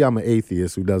 Luckily, I'm an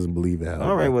atheist who doesn't believe in hell.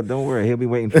 All right, well, don't worry. He'll be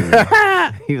waiting for you.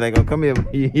 He's like, oh, come here.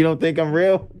 You don't think I'm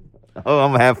real? Oh,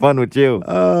 I'm gonna have fun with you.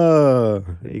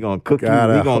 He gonna cook you.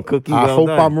 He gonna cook you. I hope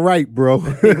I'm right, bro.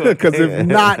 Because if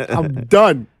not, I'm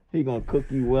done. He gonna cook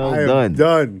you well I done. am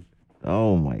done.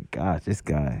 Oh my gosh, this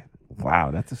guy.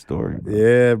 Wow, that's a story, bro.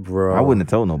 Yeah, bro. I wouldn't have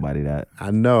told nobody that. I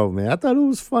know, man. I thought it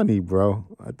was funny, bro.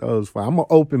 I thought it was fun. I'm an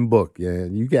open book, yeah.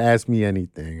 You can ask me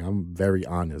anything. I'm very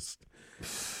honest.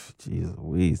 Jesus,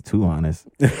 he's too honest.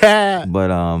 But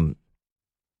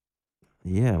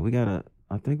yeah,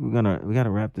 I think we gotta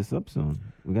wrap this up soon.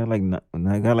 We got like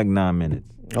 9 minutes.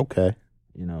 Okay.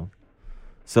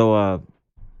 So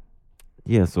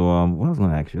yeah. So what I was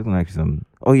gonna ask you? I was gonna ask you something.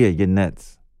 Oh yeah, your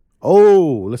Nets.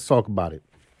 Oh, let's talk about it.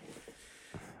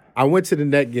 I went to the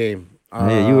net game.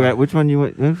 Yeah, you were at which one you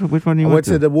went? Which one you went to? I went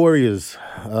to the Warriors,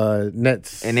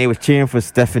 Nets, and they was cheering for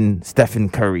Stephen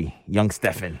Curry, young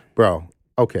Stephen. Bro,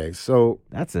 okay, so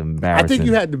that's embarrassing. I think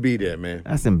you had to be there, man.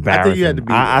 That's embarrassing. I think you had to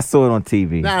be there. I saw it on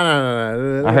TV.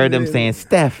 No. I heard them saying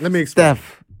Steph. Let me explain.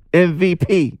 Steph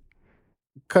MVP.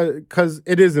 Because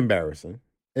it is embarrassing.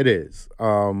 It is.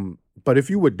 But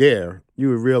if you were there, you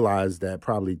would realize that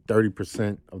probably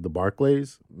 30% of the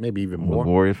Barclays, maybe even more,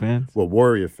 Warrior fans. Were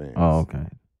Warrior fans. Oh, okay.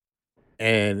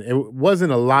 And it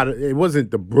wasn't it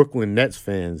wasn't the Brooklyn Nets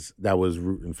fans that was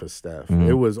rooting for Steph. Mm-hmm.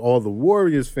 It was all the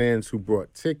Warriors fans who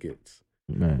brought tickets.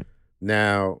 Right.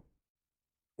 Now,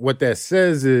 what that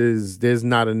says is there's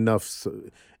not enough,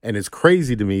 and it's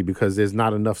crazy to me because there's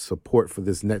not enough support for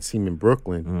this Nets team in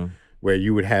Brooklyn, where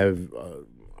you would have,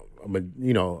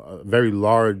 a very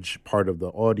large part of the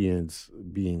audience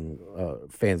being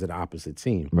fans of the opposite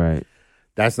team. Right.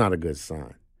 That's not a good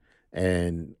sign.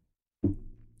 And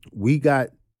we got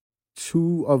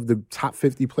 2 of the top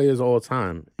 50 players all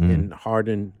time in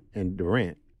Harden and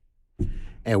Durant.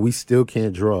 And we still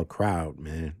can't draw a crowd,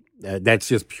 man. That's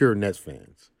just pure Nets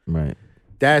fans. Right.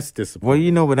 That's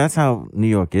disappointing. Well, but that's how New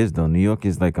York is, though. New York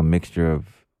is like a mixture of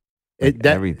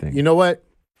everything. You know what?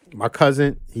 My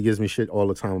cousin, he gives me shit all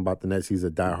the time about the Nets. He's a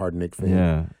diehard Knicks fan.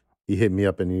 Yeah. He hit me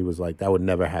up and he was like, that would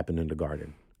never happen in the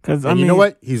Garden. Because you know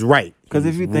what? He's right. Because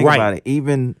if you think about it,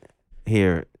 even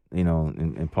here,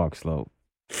 in Park Slope,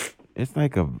 it's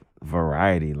like a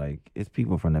variety. Like, it's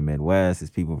people from the Midwest,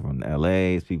 it's people from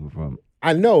LA, it's people from...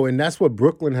 I know, and that's what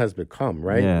Brooklyn has become,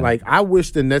 right? Yeah. Like, I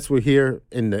wish the Nets were here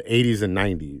in the 80s and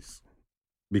 90s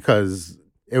because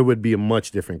it would be a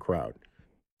much different crowd.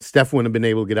 Steph wouldn't have been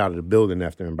able to get out of the building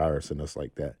after embarrassing us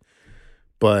like that.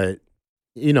 But,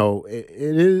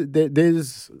 it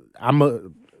is. I'm a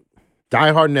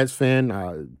diehard Nets fan.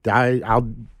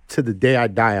 To the day I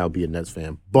die, I'll be a Nets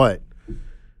fan. But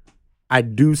I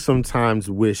do sometimes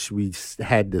wish we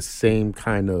had the same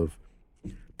kind of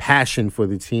passion for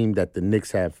the team that the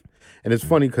Knicks have. And it's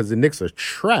funny because the Knicks are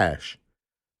trash,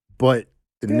 but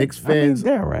the Knicks fans...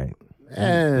 they're right.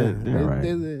 They're right.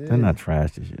 They're not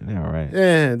trash this year. They're all right.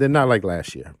 Yeah, they're not like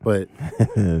last year. But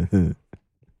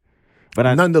but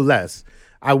nonetheless,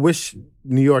 I wish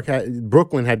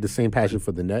Brooklyn had the same passion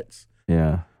for the Nets.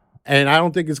 Yeah. And I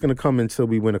don't think it's going to come until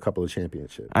we win a couple of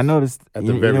championships. I noticed.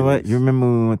 You know what? You remember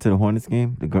when we went to the Hornets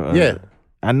game? Yeah.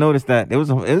 I noticed that it was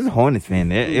a Hornets fan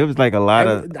there. It was like a lot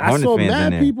of Hornets fans in there. I saw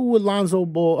mad people with Lonzo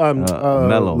Ball,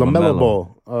 LaMelo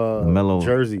Ball LaMelo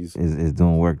jerseys. Is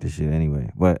doing work this year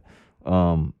anyway. But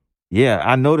yeah,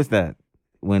 I noticed that.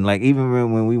 when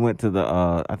even we went to the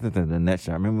I think the net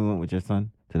shop. Remember we went with your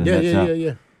son to the net shop?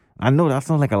 Yeah. I know I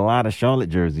saw like a lot of Charlotte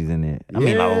jerseys in there. I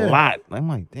mean, a lot. I'm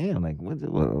like, damn, like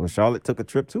what Charlotte took a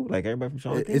trip too? Like everybody from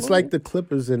Charlotte. It's like the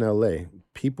Clippers in LA.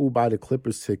 People buy the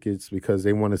Clippers tickets because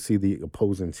they want to see the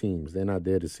opposing teams. They're not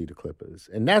there to see the Clippers.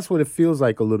 And that's what it feels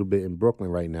like a little bit in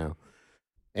Brooklyn right now.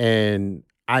 And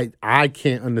I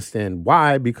can't understand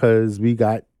why, because we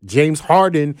got James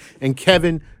Harden and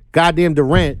Kevin goddamn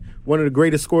Durant, one of the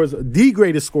greatest scorers, the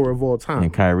greatest scorer of all time.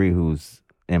 And Kyrie, who's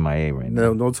MIA right now.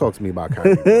 No, don't talk to me about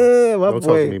Kyrie. Don't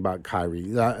talk to me about Kyrie.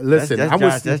 Listen,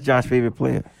 that's Josh's favorite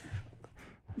player.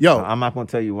 Yo, I'm not going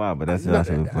to tell you why, but that's Josh's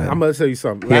favorite player. I'm going to tell you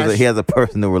something. He has a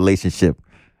personal relationship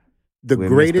with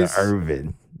Mr.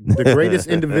 Irvin.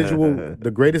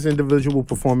 The greatest individual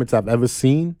performance I've ever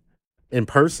seen in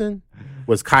person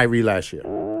was Kyrie last year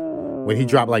when he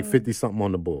dropped like 50-something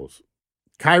on the Bulls.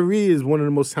 Kyrie is one of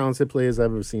the most talented players I've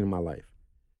ever seen in my life.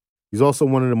 He's also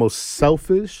one of the most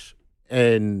selfish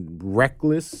and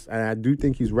reckless, and I do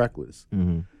think he's reckless,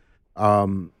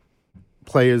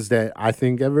 players that I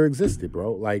think ever existed,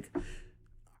 bro. Like,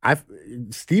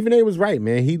 Stephen A was right,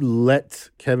 man. He let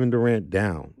Kevin Durant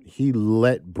down. He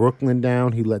let Brooklyn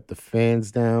down. He let the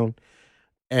fans down.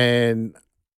 And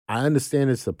I understand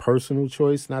it's a personal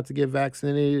choice not to get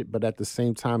vaccinated, but at the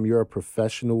same time, you're a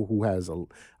professional who has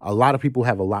a lot of people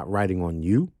have a lot riding on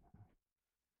you.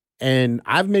 And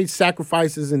I've made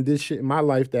sacrifices in this shit in my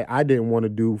life that I didn't want to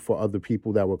do for other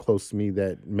people that were close to me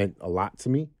that meant a lot to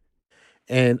me.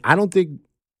 And I don't think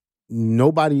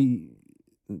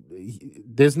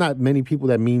there's not many people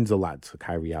that means a lot to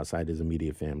Kyrie outside his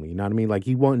immediate family. You know what I mean? Like,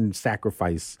 he wouldn't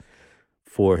sacrifice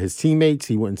for his teammates.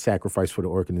 He wouldn't sacrifice for the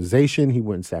organization. He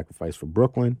wouldn't sacrifice for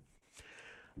Brooklyn.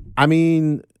 I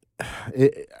mean,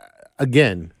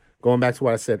 again, going back to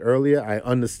what I said earlier, I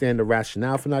understand the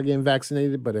rationale for not getting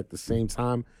vaccinated, but at the same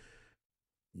time,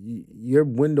 your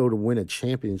window to win a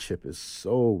championship is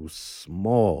so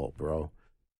small, bro.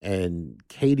 And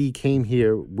KD came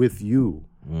here with you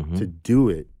to do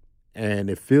it,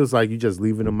 and it feels like you're just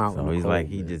leaving him out. So he's like,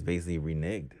 he just basically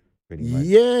reneged, pretty much.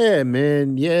 Yeah,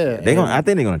 man, yeah. I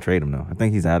think they're gonna trade him though. I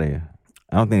think he's out of here.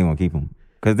 I don't think they're gonna keep him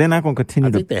because they're not gonna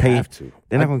continue to pay. Have to.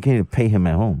 They're not gonna continue to pay him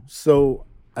at home. So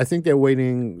I think they're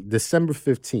waiting. December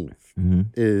 15th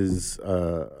is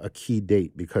a key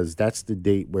date because that's the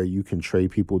date where you can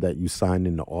trade people that you signed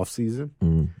in the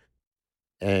offseason.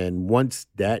 And once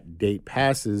that date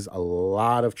passes, a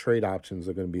lot of trade options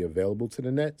are going to be available to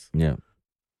the Nets. Yeah.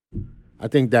 I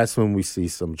think that's when we see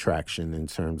some traction in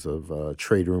terms of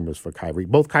trade rumors for Kyrie.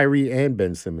 Both Kyrie and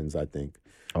Ben Simmons, I think.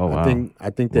 Oh, wow.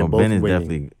 I think they're both Ben is winning.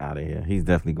 definitely out of here. He's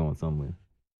definitely going somewhere.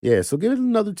 Yeah, so give it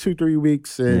another 2-3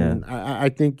 weeks, and I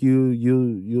think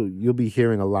you'll be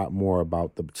hearing a lot more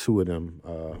about the two of them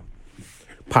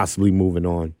possibly moving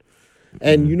on.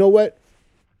 And you know what?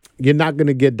 You're not going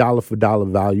to get dollar for dollar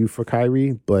value for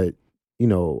Kyrie, but, you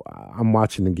know, I'm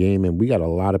watching the game, and we got a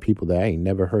lot of people that I ain't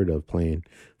never heard of playing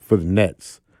for the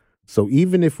Nets. So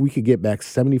even if we could get back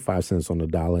 75 cents on the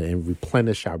dollar and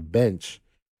replenish our bench,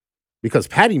 because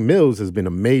Patty Mills has been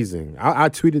amazing. I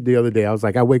tweeted the other day, I was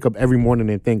like, I wake up every morning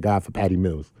and thank God for Patty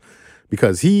Mills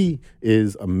because he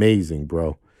is amazing,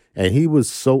 bro. And he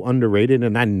was so underrated,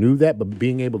 and I knew that, but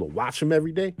being able to watch him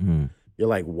every day, you're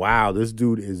like, wow, this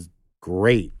dude is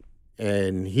great.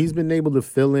 And he's been able to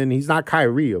fill in. He's not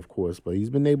Kyrie, of course, but he's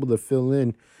been able to fill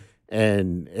in,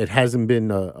 and it hasn't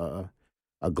been a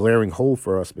glaring hole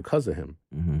for us because of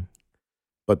him.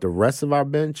 But the rest of our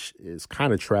bench is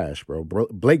kind of trash, bro.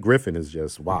 Blake Griffin is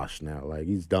just washed now. Like,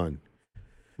 he's done.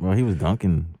 Well, he was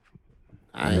dunking.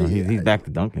 He's back to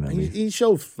dunking at least. He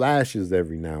shows flashes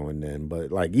every now and then,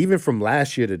 but like even from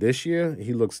last year to this year,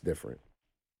 he looks different.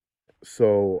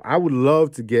 So I would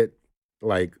love to get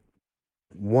like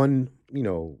one,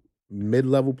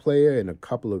 mid-level player and a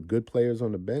couple of good players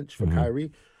on the bench for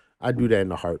Kyrie. I'd do that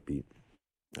in a heartbeat.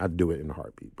 I'd do it in a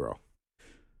heartbeat, bro.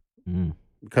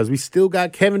 Because we still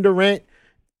got Kevin Durant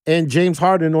and James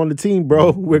Harden on the team,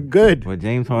 bro. We're good. But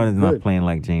James Harden's not playing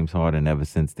like James Harden ever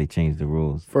since they changed the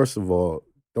rules. First of all,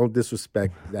 don't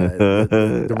disrespect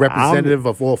the representative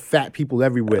of all fat people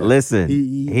everywhere. Listen,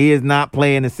 he is not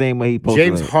playing the same way he supposed to.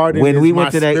 James Harden is my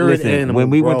spirit animal, when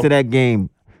we bro. went to that game,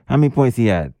 how many points he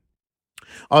had?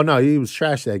 Oh no, he was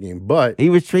trash that game, but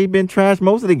he been trash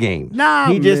most of the game. Nah,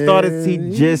 he just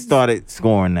started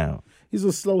scoring now. He's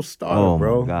a slow starter,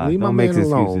 bro. My God. Leave Don't my make man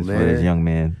alone, excuses man. for this young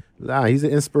man. Nah, he's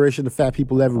an inspiration to fat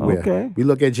people everywhere. Okay. We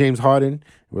look at James Harden,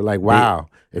 we're like, wow,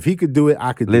 if he could do it,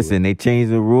 I could do it. Listen, they changed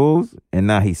the rules, and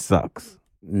now he sucks.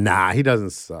 Nah, he doesn't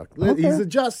suck. Okay. He's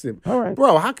adjusting. All right.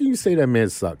 Bro, how can you say that man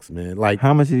sucks, man? Like,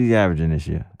 how much is he averaging this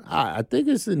year? I think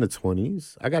it's in the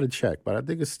 20s. I got to check, but I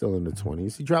think it's still in the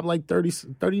 20s. He dropped like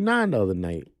 39 the other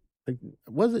night. Like,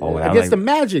 was it? Against the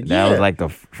Magic, That was like the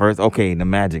first, the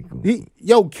Magic.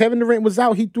 Kevin Durant was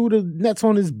out. He threw the Nets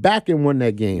on his back and won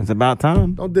that game. It's about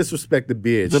time. Don't disrespect the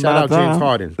beard. Shout out James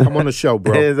Harden. Come on the show,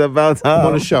 bro. It's about time. Come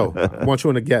on the show. I want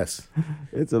you on a guest.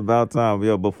 It's about time.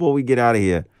 Yo, before we get out of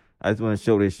here, I just want to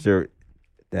show this shirt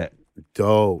that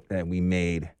we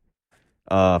made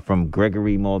from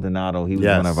Gregory Maldonado. He was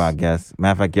one of our guests.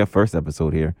 Matter of fact, your first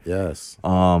episode here. Yes.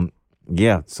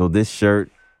 So this shirt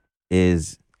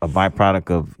is a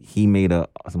byproduct of he made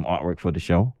some artwork for the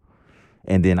show,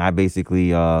 and then I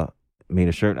basically made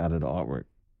a shirt out of the artwork,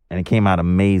 and it came out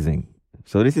amazing.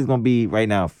 So this is gonna be right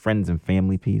now a friends and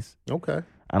family piece. Okay.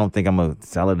 I don't think I'm gonna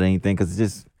sell it or anything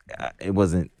because it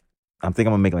wasn't. I think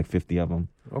I'm gonna make like 50 of them.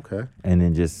 Okay. And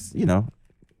then just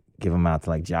give them out to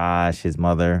like Josh, his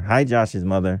mother. Hi, Josh, his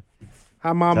mother.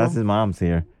 Hi, Mama. Josh's mom's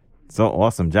here. So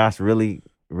awesome. Josh really,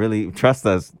 really trusts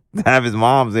us to have his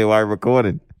mom's here while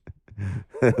recording.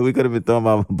 We could have been talking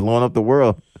about blowing up the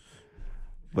world.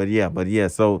 But yeah.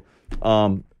 So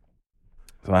I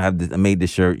have this. I made this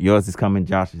shirt. Yours is coming.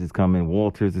 Josh's is coming.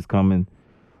 Walter's is coming.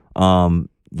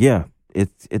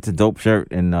 It's a dope shirt,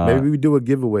 and maybe we do a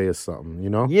giveaway or something.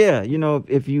 Yeah,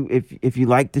 if you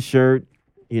like the shirt,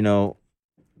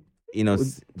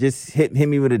 just hit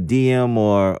me with a DM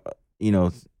or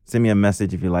send me a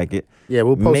message if you like it. Yeah,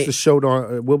 we'll post the show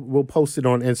on. We'll post it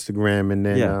on Instagram and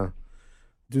then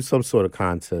do some sort of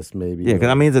contest maybe. Yeah,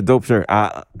 because it's a dope shirt.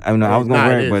 I was gonna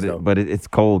wear it, but it's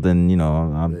cold and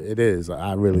it is.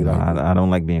 I really like it. I don't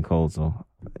like being cold, so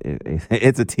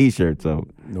it's a t-shirt. So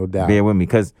no doubt, bear with me.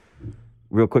 Because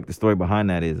real quick, the story behind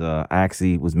that is I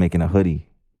actually was making a hoodie.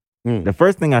 The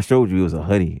first thing I showed you was a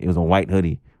hoodie. It was a white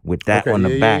hoodie with that on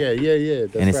the back. Yeah.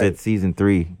 And it said season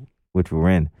 3, which we're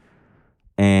in.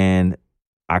 And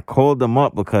I called them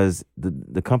up because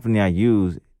the company I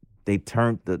use, they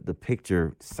turned the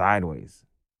picture sideways.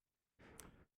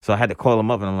 So I had to call him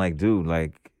up and I'm like, dude,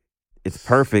 like, it's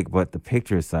perfect, but the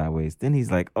picture is sideways. Then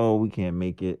he's like, oh, we can't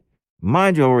make it.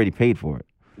 Mind you, I already paid for it.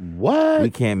 What? We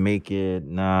can't make it.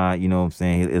 Nah, you know what I'm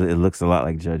saying? It looks a lot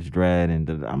like Judge Dredd. And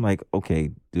I'm like, okay,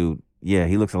 dude. Yeah,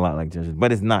 he looks a lot like Judge Dredd,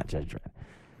 but it's not Judge Dredd.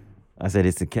 I said,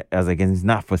 it's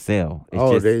not for sale.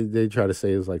 It's they try to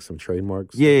say it's like some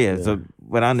trademarks. Yeah. So,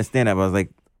 but I understand that. But I was like,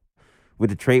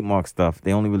 with the trademark stuff,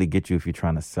 they only really get you if you're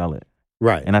trying to sell it.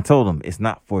 Right. And I told him it's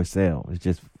not for sale. It's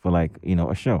just for like,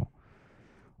 a show.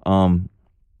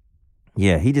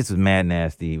 Yeah, he just was mad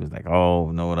nasty. He was like,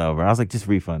 oh, no, whatever. I was like, just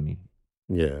refund me.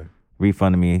 Yeah.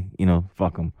 Refunded me,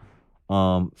 fuck him.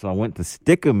 So I went to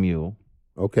Sticker Mule.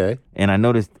 Okay. And I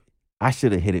noticed I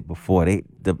should have hit it before.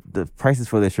 The prices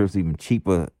for their shirts were even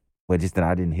cheaper, but just that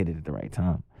I didn't hit it at the right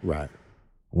time. Right.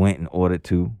 Went and ordered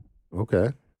 2. Okay.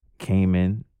 Came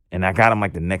in, and I got them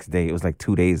like the next day. It was like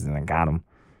 2 days, and I got them.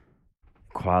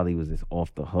 Quality was just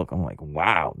off the hook. I'm like,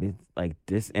 wow,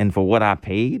 this, and for what I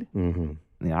paid,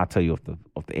 I'll tell you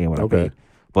off the air what I paid.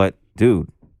 But dude,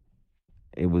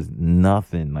 it was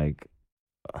nothing. Like,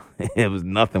 it was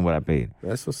nothing what I paid.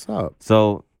 That's what's up.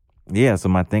 So yeah, so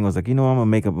my thing was like, I'm gonna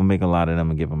make a lot of them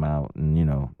and give them out, and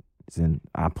and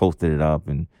I posted it up,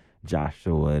 and Josh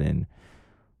saw it, and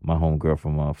my homegirl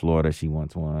from Florida, she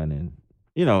wants one, and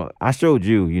I showed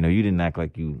you. You didn't act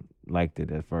like you liked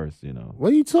it at first.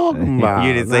 What are you talking about?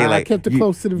 You didn't say like I kept it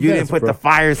close to the vest. You didn't put the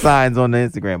fire signs on the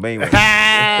Instagram,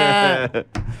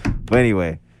 but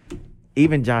anyway.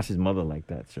 Even Josh's mother liked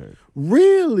that shirt.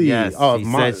 Really? Yes. She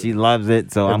said she loves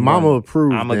it. So I'm Mama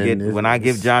approved. I'm gonna get when I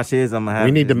give Josh his. I'm gonna have.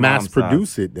 We need to mass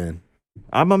produce it then.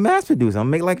 I'm a mass producer. I'm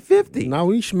gonna make like 50. No,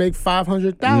 we should make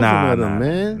 500,000 of them,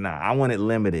 man. Nah, I want it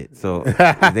limited. So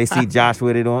if they see Josh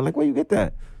with it on, like, where you get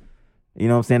that? You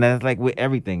know what I'm saying? That's like with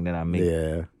everything that I make.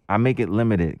 Yeah. I make it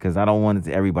limited because I don't want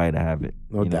everybody to have it.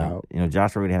 No doubt.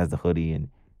 Josh already has the hoodie, and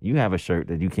you have a shirt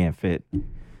that you can't fit.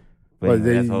 But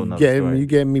you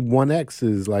get me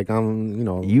 1X's like I'm,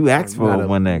 You asked for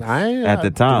 1X at the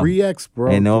time. 3X,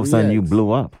 bro. And all of a sudden you blew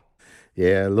up.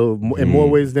 Yeah, a little in more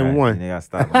ways than one. You gotta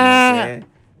stop.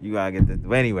 You gotta get this.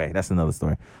 But anyway, that's another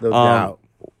story. No doubt.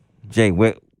 Jay,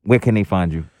 where can they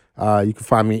find you? You can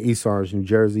find me in East Orange, New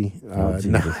Jersey.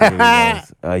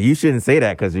 You shouldn't say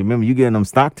that because remember you getting them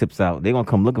stock tips out. They're gonna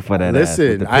come looking for that.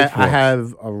 Listen, I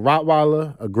have a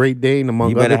Rottweiler, a Great Dane,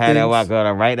 among other things. You better have that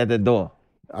Rottweiler right at the door.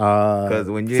 Because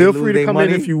when you feel free to come in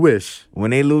if you wish.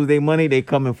 When they lose their money, they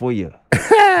coming for you.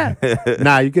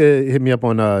 Nah, you could hit me up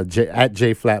on at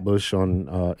Jay Flatbush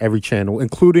on every channel,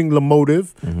 including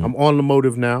Lemotive. I'm on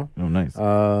Lemotive now. Oh, nice.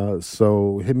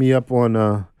 So hit me up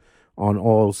on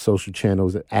all social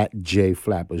channels at Jay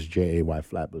Flatbush, Jay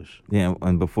Flatbush. Yeah,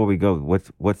 and before we go,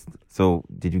 what's so?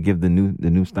 Did you give the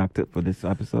new stock tip for this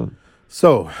episode?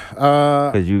 So,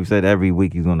 because you said every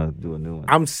week you're gonna do a new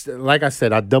one. Like I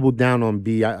said, I doubled down on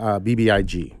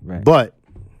BBIG, right. But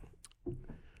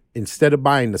instead of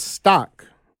buying the stock,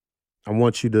 I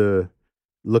want you to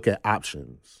look at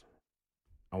options.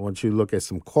 I want you to look at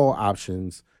some call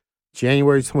options.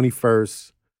 January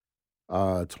 21st,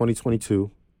 2022,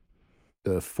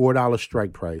 the $4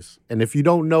 strike price. And if you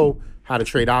don't know how to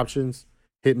trade options,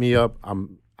 hit me up.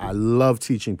 I love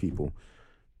teaching people.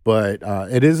 But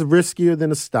it is riskier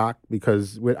than a stock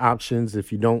because with options,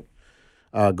 if you don't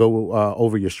go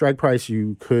over your strike price,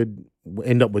 you could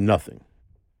end up with nothing.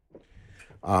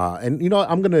 And,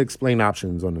 I'm going to explain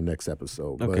options on the next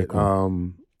episode. Okay, but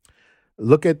cool.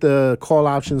 Look at the call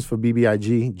options for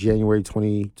BBIG, January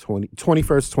 21st,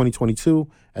 2022,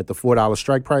 at the $4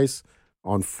 strike price.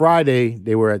 On Friday,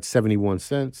 they were at 71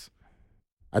 cents.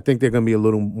 I think they're going to be a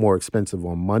little more expensive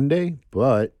on Monday,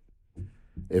 but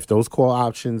if those call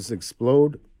options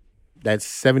explode, that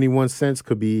 71 cents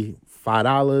could be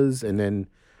 $5, and then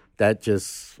that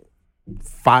just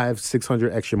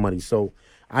 $500-600 extra money. So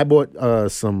I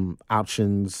bought some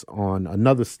options on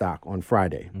another stock on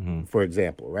Friday, for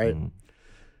example, right? Mm-hmm.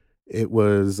 It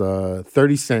was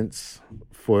 30 cents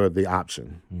for the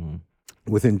option.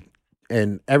 Mm-hmm.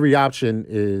 And every option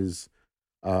is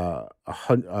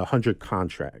 100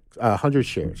 contracts, 100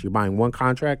 shares. You're buying one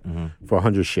contract for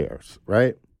 100 shares,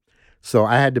 right? So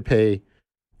I had to pay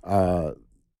 $300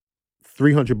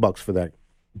 for that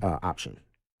option.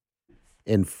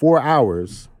 In 4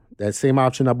 hours, that same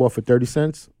option I bought for 30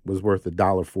 cents was worth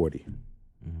 $1.40.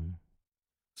 Mm-hmm.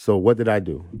 So what did I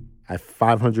do? I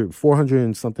 400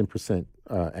 and something percent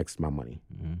X my money.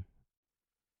 Mm-hmm.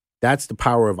 That's the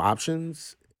power of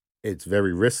options. It's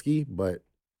very risky, but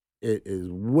it is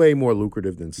way more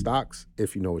lucrative than stocks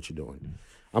if you know what you're doing.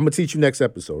 I'm going to teach you next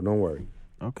episode. Don't worry.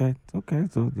 Okay.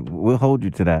 So we'll hold you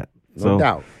to that. No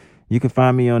doubt. You can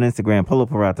find me on Instagram, Polo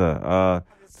Pirata.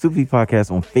 Sufi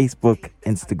Podcast on Facebook,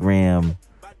 Instagram,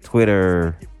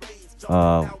 Twitter.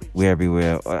 We're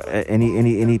everywhere.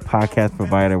 Any podcast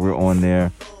provider, we're on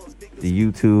there. The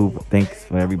YouTube. Thanks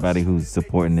for everybody who's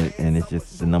supporting it. And it's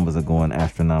just, the numbers are going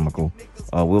astronomical.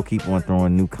 We'll keep on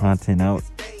throwing new content out.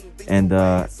 And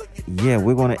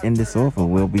we're going to end this off,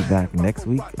 and we'll be back next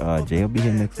week. Jay will be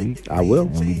here next week. I will.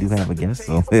 And we do have a guest,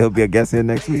 so he'll be a guest here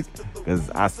next week.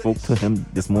 Because I spoke to him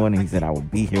this morning. He said I will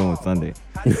be here on Sunday.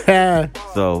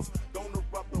 So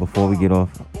before we get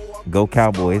off, go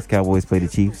Cowboys. Cowboys play the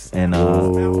Chiefs. And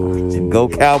go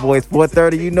Cowboys.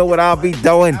 4:30. You know what I'll be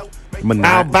doing.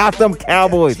 How about them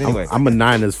Cowboys? Anyway, I'm a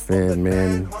Niners fan,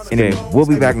 man. Anyway, we'll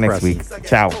be back next week.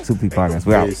 Ciao. Sufi Podcast.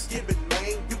 We're out.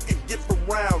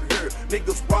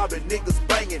 Niggas robbing, niggas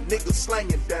banging, niggas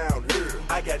slanging down here.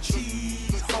 I got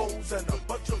cheese holes and a